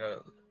wearing a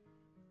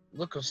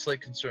look of slight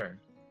concern.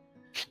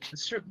 It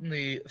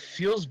certainly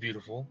feels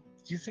beautiful.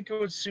 Do you think it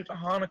would suit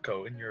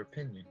Hanako, in your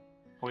opinion?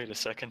 Wait a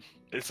second.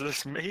 Is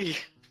this me?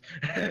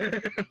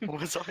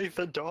 Was I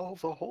the doll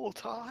the whole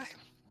time?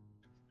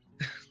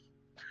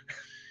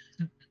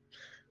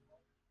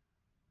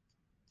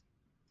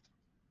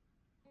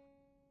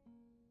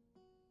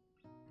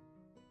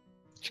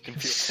 She can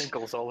feel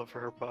tinkles all over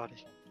her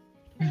body.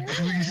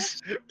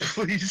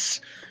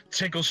 Please,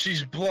 Tinkle,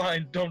 she's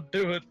blind, don't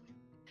do it.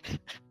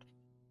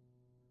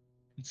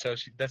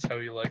 That's how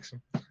he likes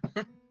him.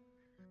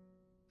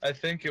 I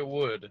think it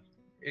would.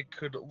 It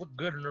could look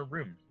good in her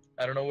room.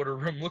 I don't know what her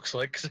room looks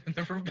like because I've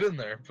never been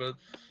there, but...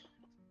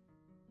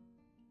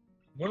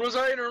 When was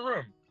I in her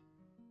room?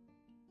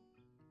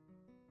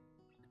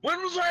 When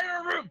was I in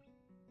her room?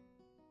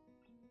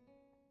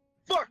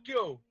 Fuck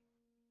you!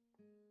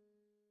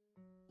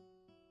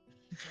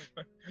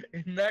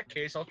 In that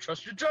case, I'll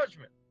trust your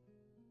judgment.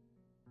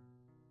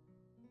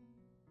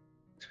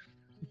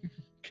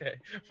 Okay,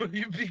 will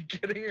you be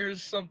getting her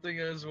something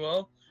as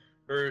well?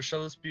 Or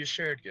shall this be a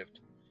shared gift?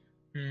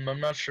 I'm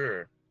not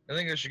sure. I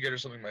think I should get her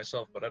something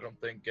myself, but I don't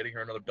think getting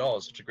her another doll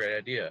is such a great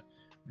idea.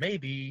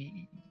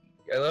 Maybe...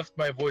 I left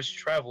my voice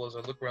travel as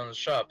I look around the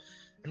shop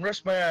and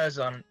rest my eyes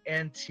on an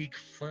antique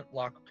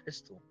flintlock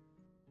pistol.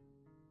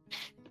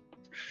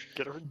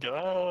 Get her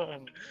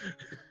gun!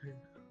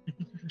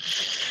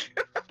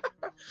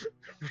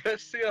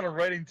 Resting on a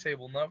writing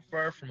table not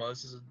far from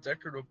us is a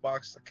decorative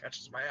box that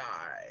catches my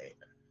eye.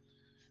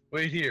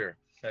 Wait here.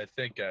 I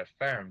think I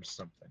found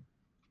something.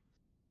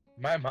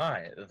 My,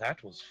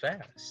 that was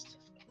fast.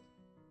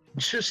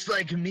 Just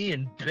like me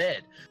in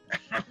bed.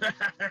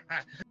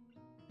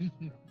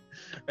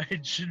 I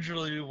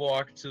gingerly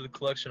walk to the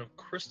collection of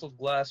crystal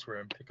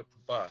glassware and pick up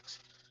the box.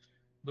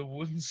 The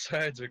wooden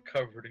sides are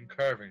covered in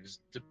carvings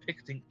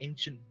depicting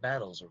ancient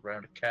battles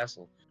around a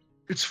castle.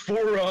 It's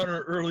For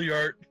Honor early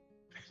art.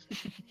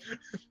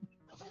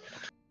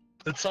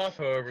 The top,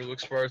 however,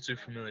 looks far too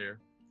familiar.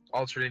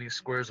 Alternating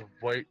squares of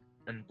white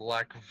and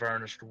black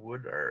varnished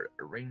wood are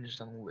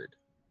arranged on the lid.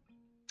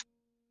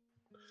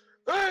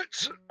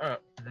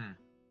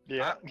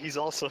 Yeah, he's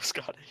also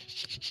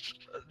Scottish.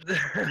 the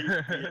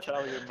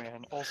Italian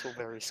man, also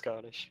very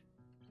Scottish.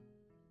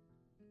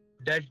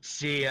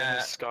 That's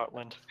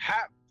Scotland.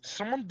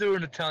 Someone do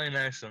an Italian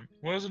accent.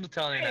 What is an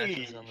Italian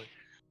accent sound like?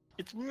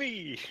 It's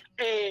me.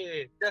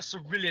 Hey, that's a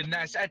really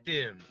nice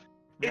item.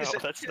 No,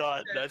 that's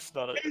not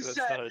Italian.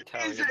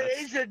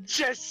 It's a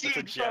jet That's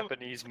a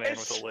Japanese man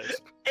with a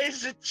lisp.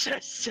 It's a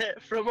jet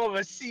set from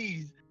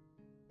overseas.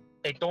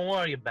 Hey, don't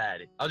worry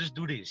about it. I'll just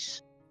do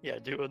this. Yeah,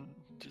 do a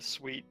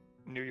sweet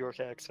New York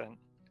accent.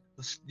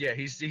 Yeah,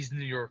 he's a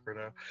New Yorker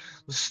now.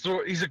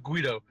 He's a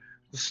Guido.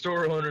 The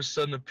store owner's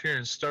sudden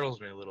appearance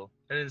startles me a little.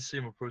 I didn't see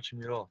him approaching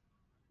me at all.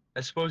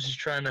 I suppose he's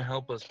trying to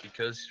help us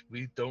because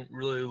we don't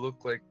really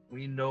look like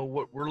we know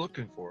what we're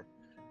looking for.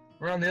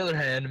 Or on the other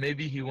hand,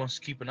 maybe he wants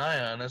to keep an eye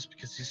on us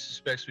because he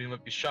suspects we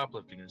might be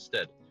shoplifting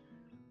instead.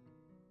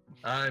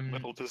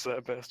 Little does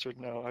that bastard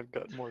know, I've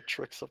got more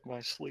tricks up my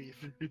sleeve.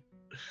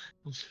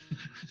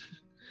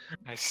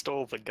 I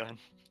stole the gun.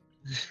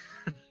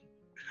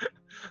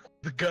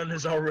 The gun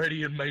is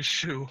already in my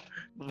shoe.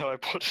 No, I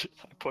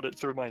put it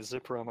through my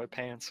zipper on my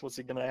pants. What's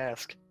he gonna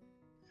ask?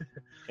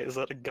 Is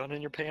that a gun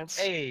in your pants?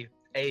 Hey,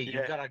 you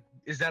Yeah. got a?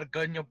 Is that a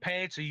gun in your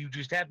pants, or you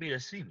just happy to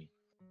see me?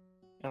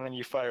 And then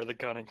you fire the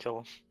gun and kill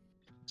him.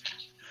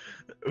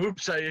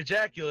 Oops, I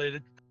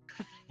ejaculated.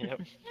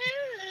 Yep.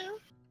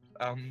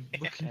 I'm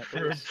looking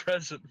for a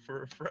present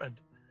for a friend.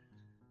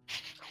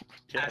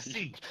 Yeah, I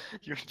see.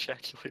 You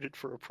ejaculated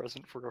for a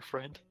present for a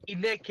friend?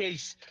 In that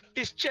case,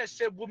 this chest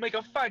set will make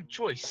a fine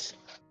choice.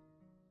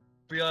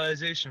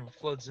 Realization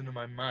floods into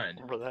my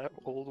mind. Remember that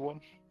old one?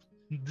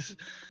 In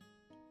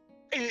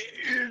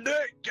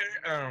that case,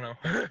 I don't know.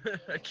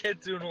 I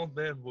can't do an old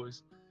man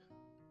voice.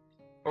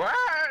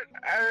 What?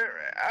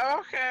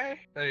 Okay.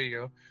 There you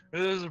go.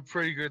 This is a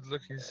pretty good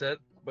looking set,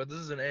 but this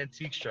is an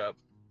antique shop.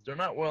 They're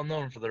not well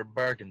known for their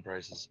bargain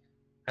prices.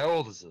 How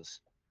old is this?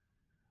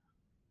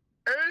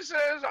 This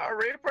is a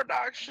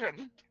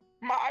reproduction.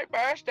 My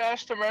best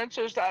estimate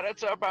is that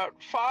it's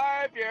about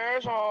 5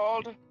 years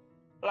old.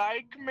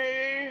 Like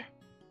me.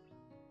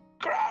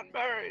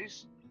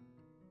 Cranberries.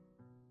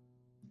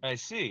 I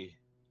see.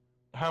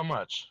 How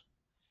much?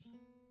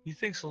 He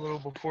thinks a little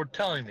before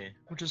telling me,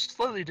 which is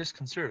slightly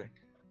disconcerting.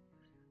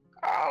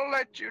 I'll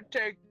let you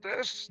take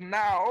this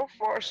now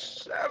for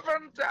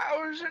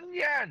 7,000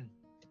 yen.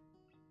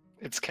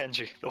 It's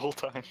Kenji the whole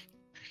time.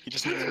 He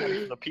just needs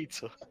money for the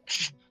pizza.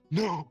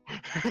 No.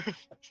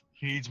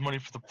 He needs money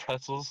for the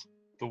pretzels,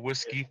 the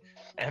whiskey,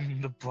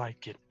 and the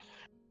blanket.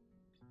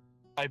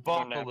 I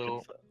balked a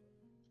little.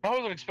 I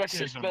wasn't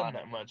expecting to Saving spend money.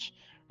 that much.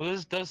 Well,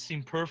 this does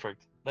seem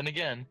perfect. Then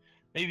again,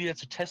 maybe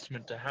that's a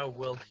testament to how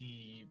well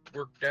he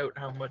worked out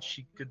how much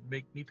he could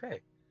make me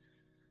pay.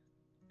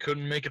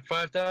 Couldn't make it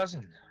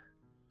 5,000.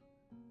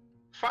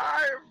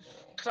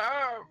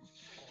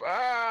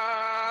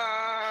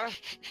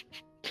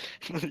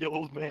 5,000. The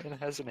old man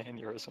has an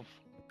aneurysm.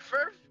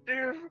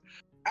 50.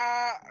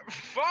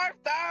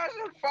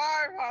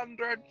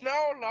 5,500.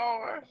 No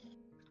lower.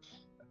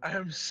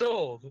 I'm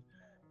sold.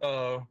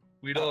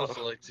 We'd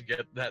also like to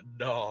get that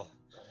doll.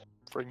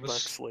 Bring The back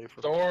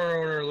slavery. Store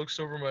owner looks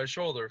over my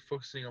shoulder,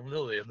 focusing on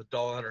Lily and the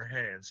doll in her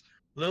hands.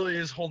 Lily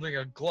is holding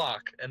a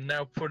Glock and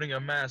now putting a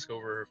mask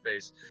over her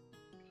face.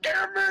 Give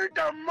me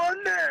the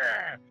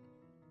money!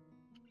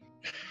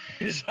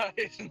 His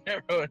eyes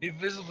narrow and he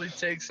visibly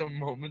takes a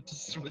moment to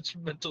switch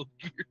mental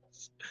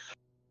gears.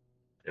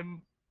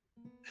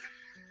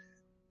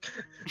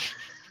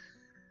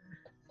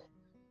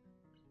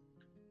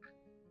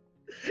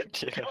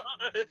 Yeah.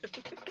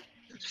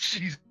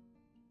 She's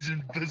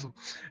invisible.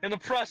 In the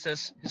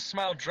process, his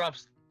smile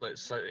drops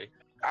slightly.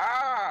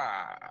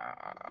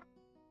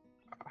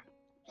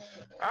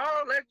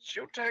 I'll let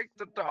you take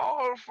the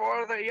doll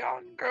for the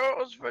young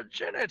girl's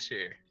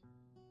virginity.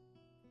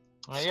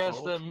 I guess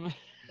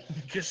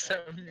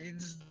that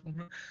means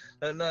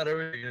that not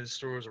everything in the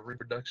store is a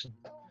reproduction.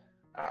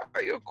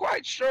 Are you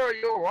quite sure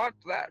you want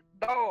that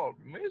doll,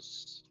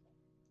 miss?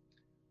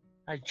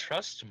 I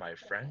trust my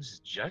friend's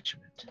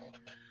judgment.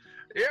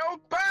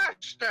 You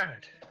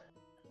bastard!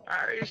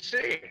 I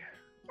see.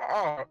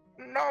 Oh,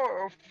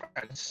 no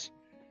offense.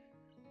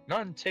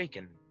 None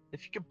taken.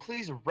 If you could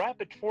please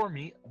wrap it for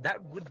me,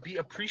 that would be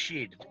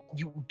appreciated,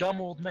 you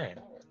dumb old man.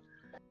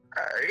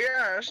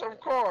 Yes, of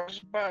course,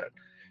 but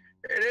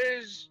it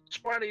is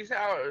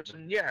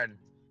 20,000 yen.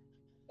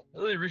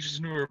 Lily reaches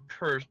into her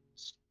purse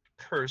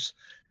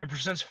and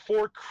presents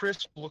 4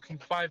 crisp-looking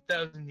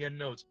 5,000 yen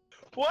notes.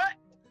 What?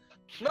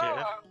 No,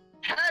 Yeah.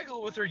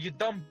 Haggle with her, you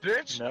dumb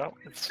bitch. No,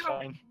 it's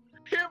fine.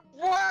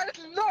 What?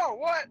 No,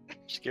 what?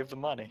 Just give the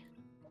money.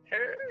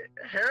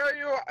 Here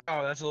you are.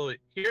 Oh, that's Lily.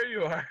 Here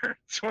you are.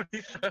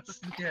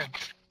 20,000 yen.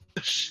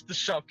 The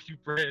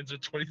shopkeeper hands her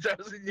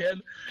 20,000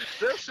 yen.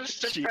 This is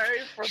to She-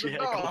 pay for She the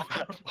haggled doll.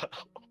 that well.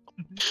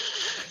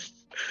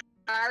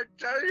 I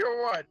tell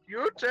you what,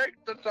 you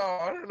take the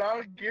doll and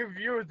I'll give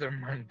you the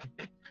money.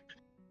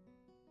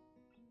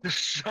 The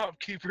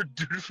shopkeeper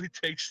dutifully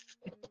takes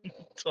the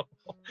doll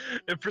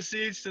and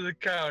proceeds to the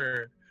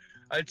counter.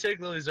 I take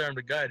Lily's arm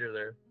to guide her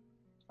there.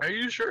 Are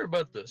you sure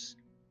about this?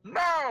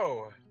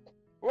 No!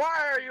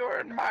 Why are you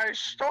in my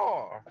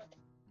store?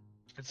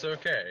 It's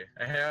okay.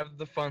 I have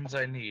the funds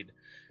I need.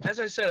 As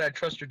I said, I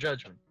trust your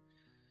judgment.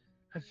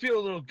 I feel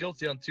a little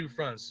guilty on 2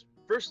 fronts.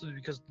 Firstly,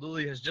 because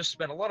Lily has just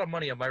spent a lot of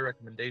money on my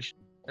recommendation.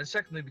 And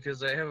secondly,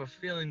 because I have a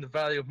feeling the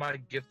value of my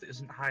gift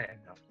isn't high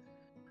enough.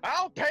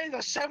 I'll pay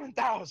the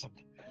 7,000!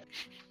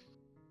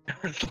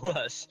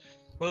 Nevertheless,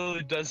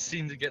 Lily does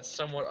seem to get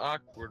somewhat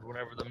awkward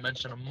whenever the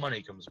mention of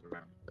money comes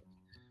around.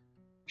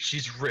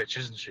 She's rich,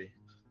 isn't she?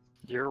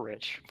 You're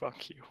rich.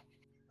 Fuck you.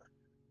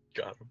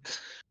 Got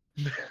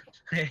him.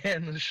 I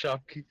hand the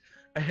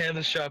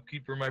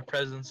shopkeeper my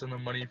presents and the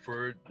money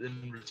for it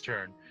in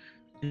return.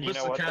 He You puts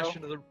know the what, cash though?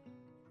 into the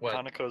what?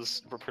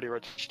 Hanako's were pretty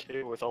rich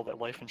too with all that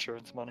life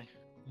insurance money.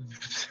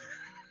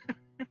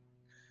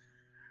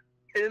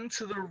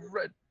 into the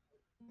red.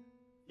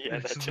 Yeah,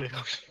 that into too.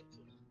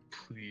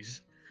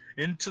 Please.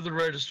 Into the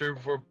register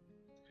before.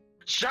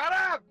 Shut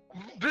up!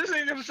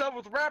 Busying himself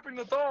with wrapping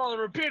the doll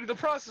and repeating the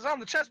process on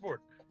the chessboard.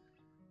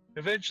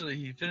 Eventually,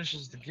 he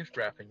finishes the gift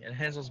wrapping and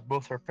hands us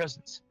both our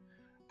presents.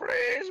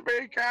 Please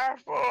be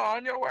careful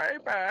on your way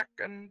back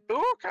and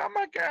do come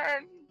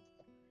again.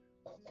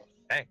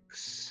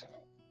 Thanks.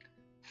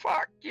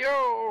 Fuck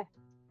you.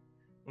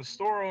 The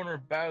store owner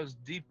bows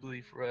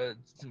deeply for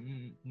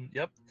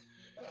yep.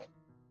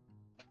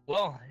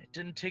 Well, it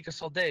didn't take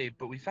us all day,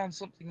 but we found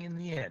something in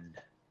the end.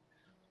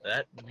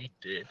 That we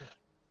did.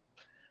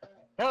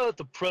 Now that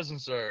the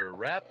presents are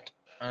wrapped,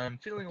 I'm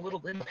feeling a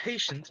little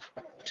impatient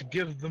to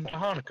give them to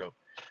Hanako.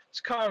 It's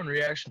a common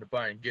reaction to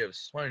buying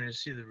gifts, wanting to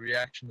see the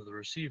reaction of the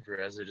receiver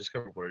as they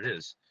discover what it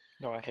is.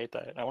 No, I hate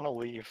that. I want to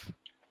leave.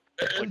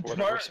 And Like,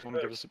 whenever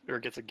someone gives or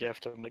gets a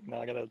gift, I'm like,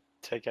 no, I gotta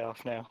take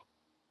off now.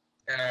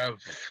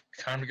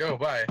 Time to go,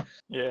 bye.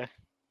 Yeah.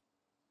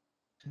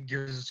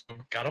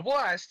 Got a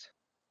blast.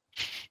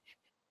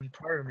 And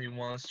part of me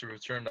wants to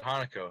return to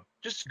Hanako,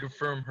 just to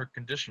confirm her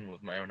condition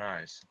with my own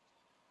eyes.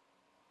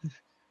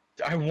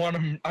 I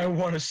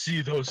want to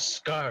see those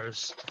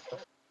scars.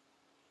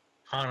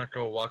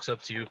 Hanako walks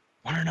up to you.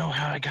 Want to know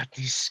how I got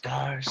these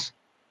scars?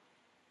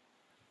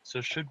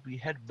 So should we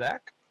head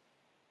back?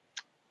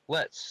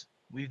 Let's.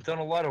 We've done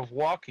a lot of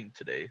walking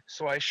today,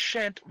 so I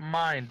shan't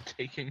mind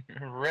taking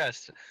a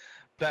rest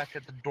back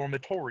at the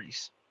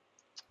dormitories.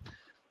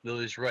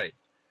 Lily's right.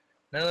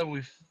 Now that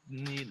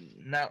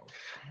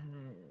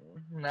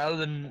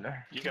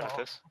You got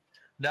this.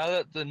 Now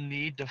that the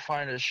need to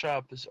find a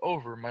shop is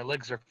over, my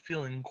legs are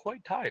feeling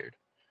quite tired.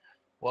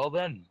 Well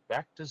then,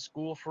 back to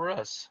school for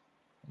us.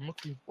 I'm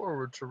looking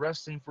forward to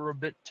resting for a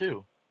bit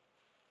too.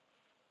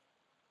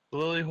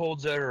 Lily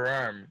holds out her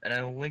arm, and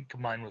I link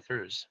mine with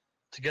hers.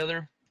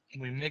 Together,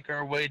 we make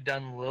our way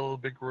down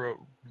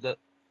the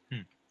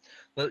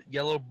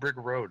yellow brick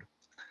road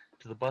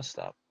to the bus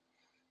stop.